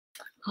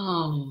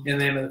In the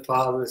name of the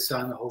Father, the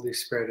Son, and the Holy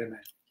Spirit, amen.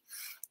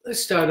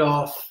 Let's start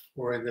off.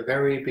 We're in the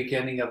very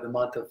beginning of the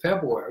month of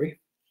February.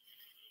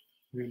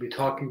 We'll be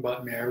talking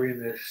about Mary in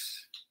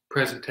this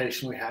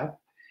presentation we have. And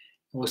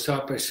we'll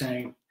start by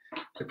saying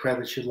the prayer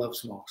that she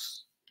loves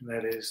most, and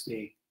that is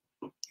the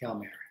Hail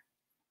Mary.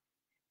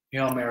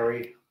 Hail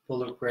Mary,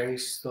 full of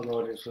grace, the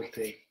Lord is with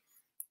thee.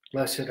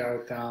 Blessed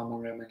art thou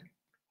among women,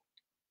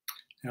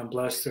 and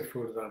blessed the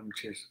fruit of thy womb,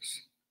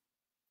 Jesus.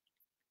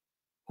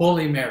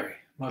 Holy Mary,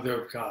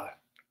 Mother of God,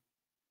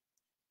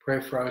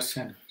 pray for us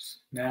sinners,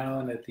 now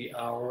and at the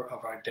hour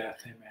of our death.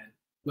 Amen.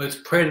 Let's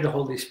pray to the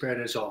Holy Spirit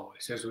as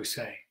always, as we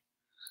say,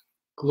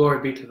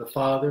 glory be to the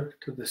Father,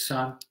 to the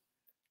Son,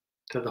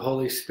 to the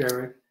Holy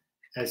Spirit,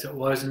 as it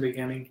was in the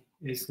beginning,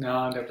 is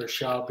now, and ever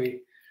shall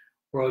be,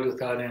 world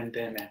without end.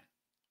 Amen.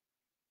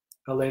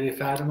 Our Lady of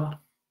Fatima,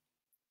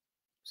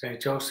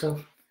 Saint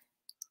Joseph,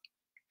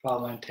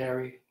 Father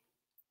Lanteri,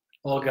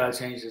 all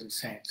God's angels and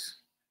saints.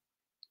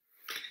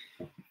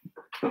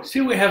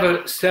 See, we have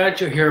a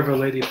statue here of Our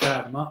Lady of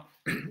Fatima,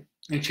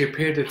 and she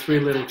appeared to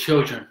three little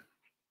children,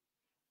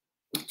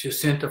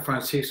 Jacinta,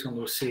 Francisco, and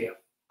Lucia.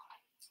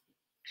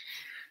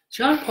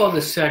 John Paul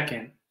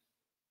II,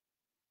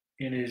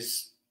 in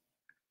his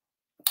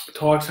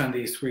talks on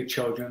these three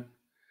children,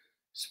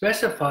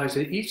 specifies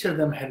that each of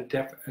them had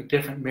a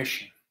different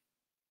mission.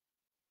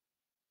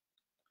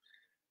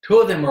 Two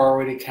of them are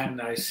already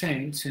canonized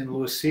saints, and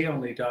Lucia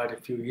only died a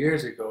few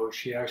years ago.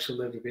 She actually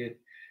lived a bit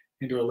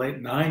into her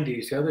late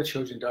 90s. The other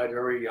children died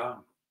very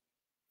young.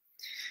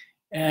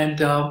 And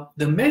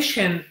the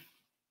mission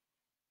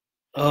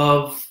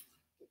of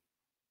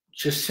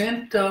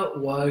Jacinta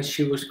was,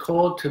 she was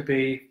called to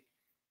be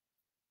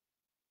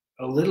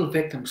a little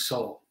victim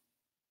soul,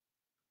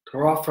 to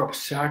offer up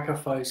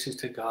sacrifices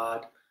to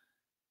God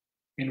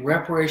in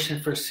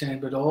reparation for sin,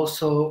 but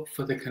also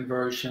for the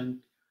conversion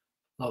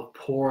of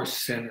poor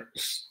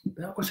sinners.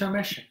 That was her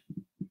mission.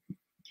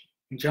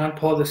 And John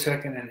Paul II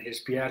in his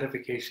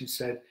beatification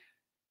said,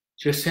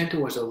 Jacinta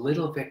was a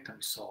little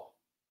victim soul.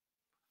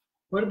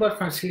 What about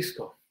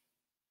Francisco?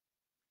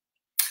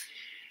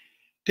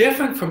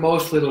 Different from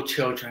most little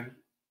children,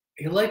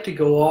 he liked to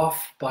go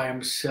off by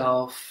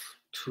himself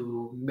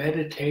to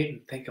meditate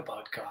and think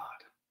about God.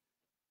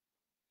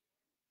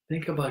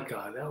 Think about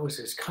God. That was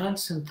his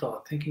constant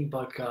thought, thinking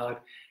about God,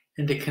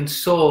 and to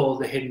console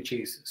the hidden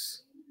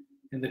Jesus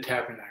in the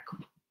tabernacle.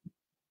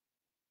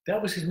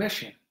 That was his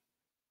mission.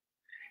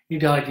 He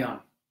died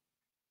young.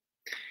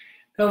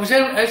 Now,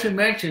 as we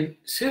mentioned,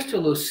 Sister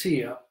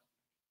Lucia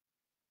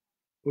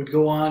would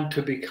go on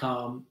to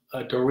become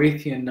a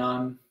Dorothian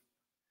nun.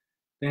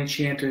 Then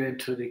she entered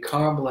into the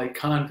Carmelite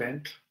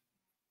convent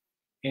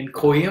in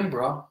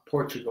Coimbra,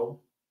 Portugal,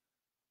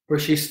 where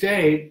she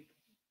stayed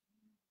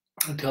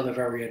until the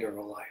very end of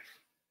her life.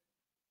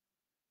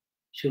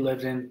 She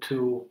lived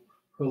into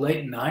her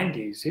late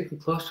 90s, even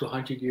close to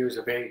 100 years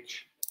of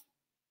age.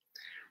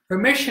 Her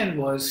mission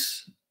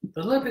was a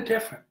little bit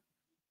different.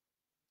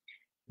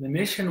 The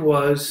mission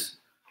was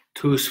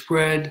to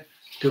spread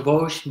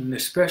devotion in a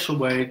special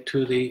way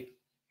to the,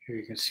 here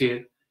you can see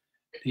it,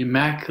 the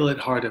Immaculate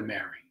Heart of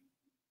Mary.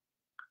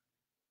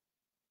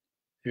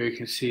 Here you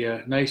can see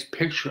a nice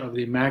picture of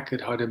the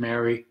Immaculate Heart of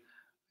Mary.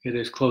 Get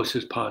as close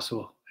as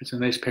possible. It's a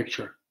nice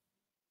picture.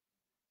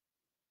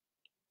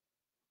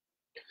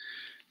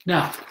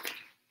 Now,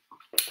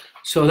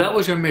 so that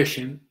was her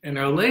mission, and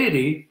Our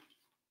Lady,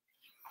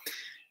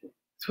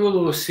 through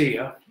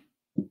Lucia,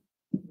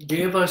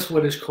 gave us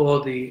what is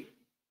called the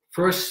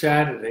First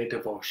Saturday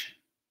devotion.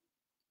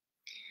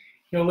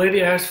 Our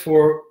Lady asked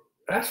for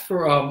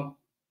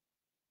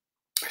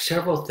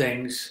several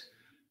things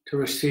to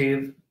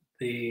receive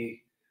the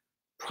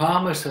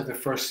promise of the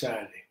first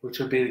Saturday, which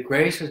would be the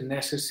graces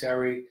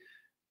necessary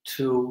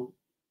to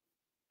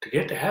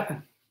get to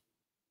heaven.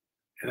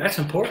 And that's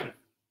important,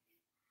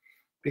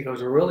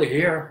 because we're really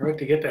here, right,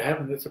 to get to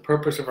heaven. That's the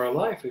purpose of our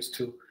life, is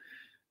to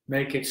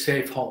make it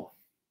safe home.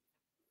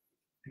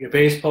 Like a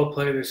baseball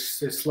player that's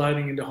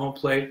sliding into home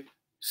plate,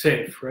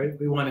 safe, right?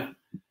 We want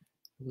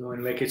to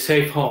make it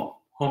safe home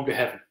to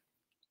heaven.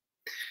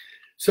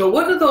 So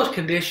what are those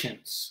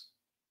conditions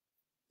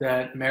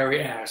that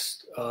Mary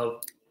asked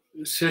of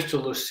Sister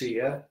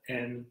Lucia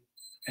and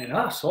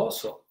us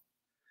also?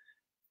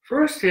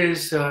 First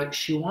is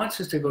she wants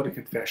us to go to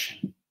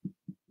confession.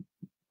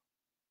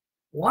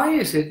 Why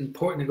is it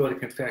important to go to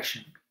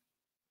confession?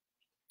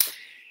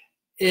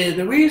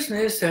 The reason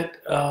is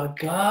that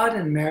God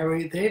and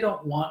Mary, they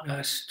don't want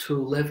us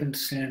to live in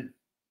sin.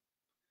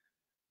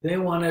 They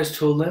want us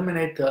to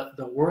eliminate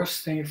the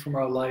worst thing from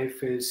our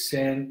life is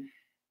sin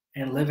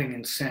and living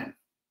in sin.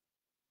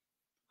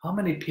 How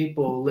many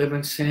people live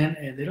in sin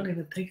and they don't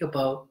even think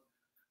about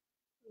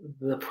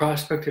the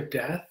prospect of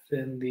death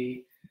and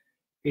the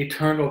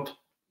eternal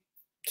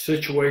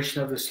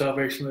situation of the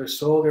salvation of their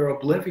soul? They're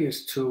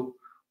oblivious to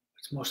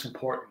what's most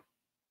important.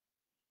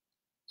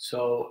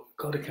 So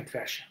go to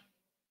confession.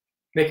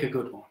 Make a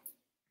good one.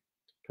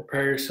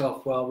 Prepare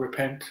yourself well,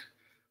 repent,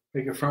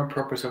 make a firm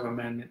purpose of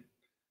amendment.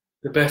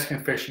 The best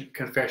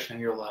confession in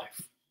your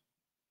life.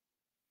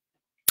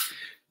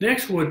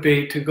 Next would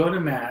be to go to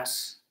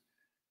Mass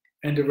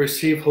and to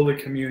receive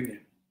Holy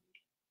Communion.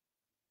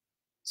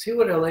 See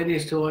what Our Lady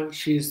is doing?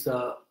 She's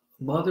the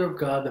Mother of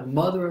God, the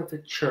Mother of the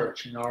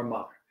Church, and our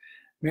Mother.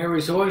 Mary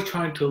is always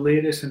trying to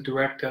lead us and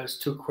direct us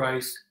to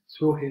Christ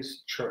through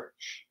His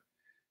Church.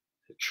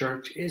 The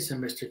Church is the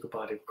mystical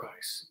body of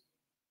Christ.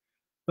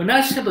 But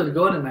not simply to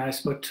go to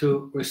Mass, but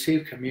to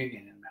receive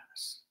communion in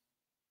Mass.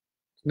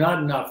 It's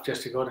not enough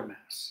just to go to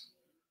Mass.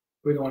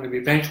 We don't want to be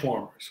bench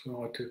warmers. We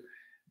want to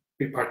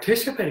be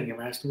participating in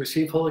Mass and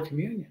receive Holy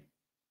Communion.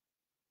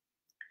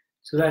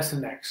 So that's the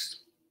next.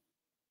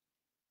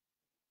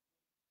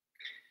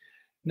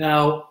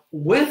 Now,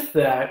 with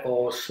that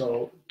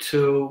also,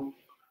 to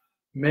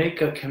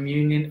make a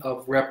communion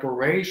of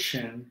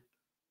reparation,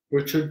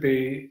 which would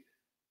be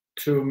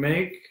to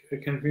make a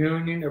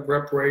communion of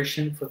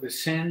reparation for the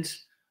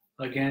sins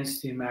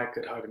against the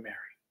Immaculate Heart of Mary.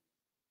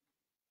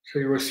 So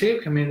you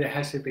receive communion, there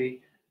has to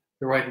be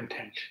the right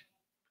intention.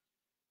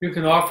 You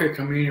can offer your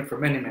communion for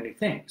many, many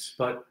things,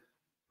 but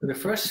for the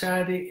first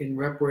Saturday, in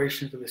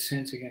reparation for the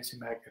sins against the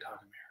Immaculate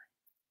Heart of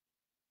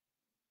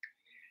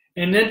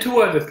Mary. And then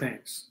two other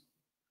things.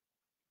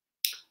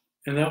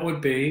 And that would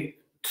be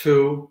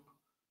to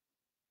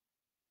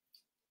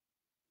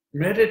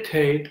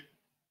meditate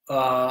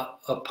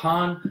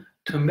upon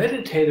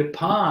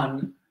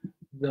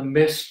the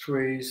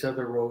mysteries of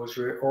the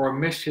Rosary, or a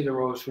mystery of the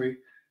Rosary,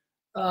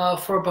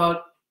 for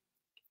about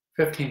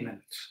 15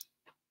 minutes.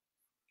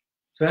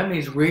 So that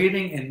means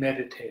reading and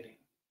meditating.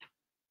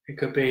 It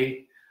could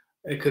be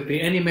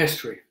any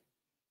mystery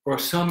or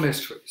some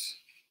mysteries.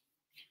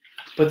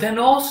 But then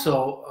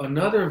also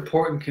another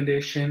important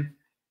condition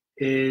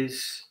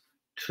is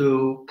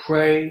to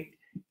pray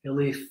at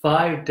least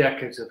 5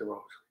 decades of the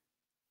Rosary.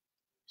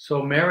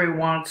 So Mary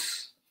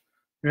wants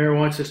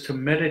us to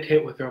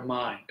meditate with our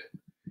mind.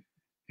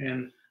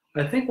 And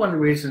I think one of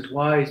the reasons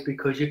why is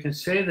because you can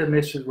say the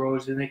mysteries of the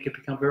Rosary and they can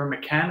become very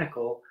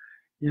mechanical.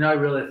 You're not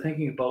really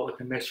thinking about what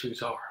the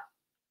mysteries are.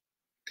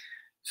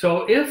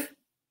 So if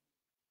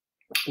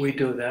we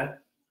do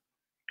that,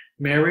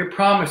 Mary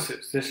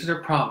promises, this is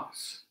her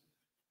promise.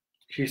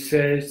 She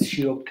says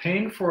she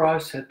obtained for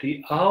us at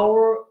the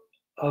hour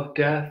of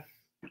death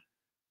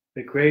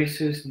the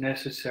graces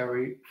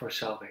necessary for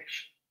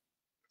salvation.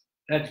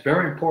 That's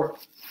very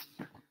important.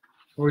 When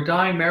we're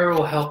dying, Mary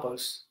will help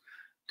us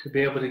to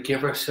be able to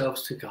give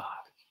ourselves to God.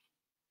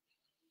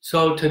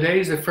 So today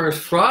is the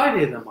first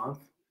Friday of the month,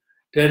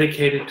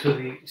 dedicated to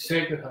the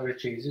Sacred Heart of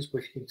Jesus,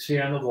 which you can see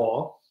on the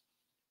wall.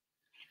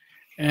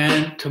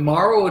 And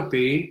tomorrow would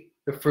be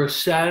the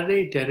first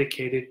Saturday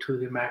dedicated to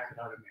the Immaculate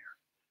Heart of Mary.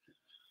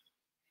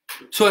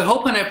 So I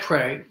hope and I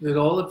pray that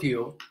all of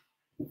you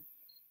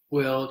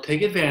will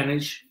take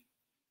advantage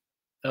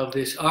of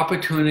this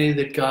opportunity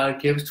that God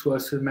gives to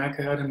us through the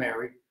Immaculate Heart of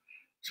Mary,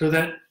 so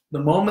that the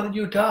moment that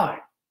you die,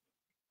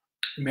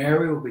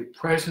 Mary will be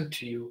present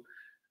to you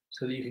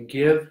so that you can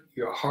give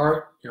your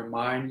heart, your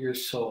mind, your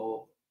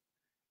soul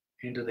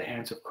into the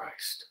hands of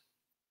Christ.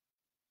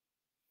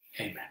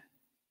 Amen.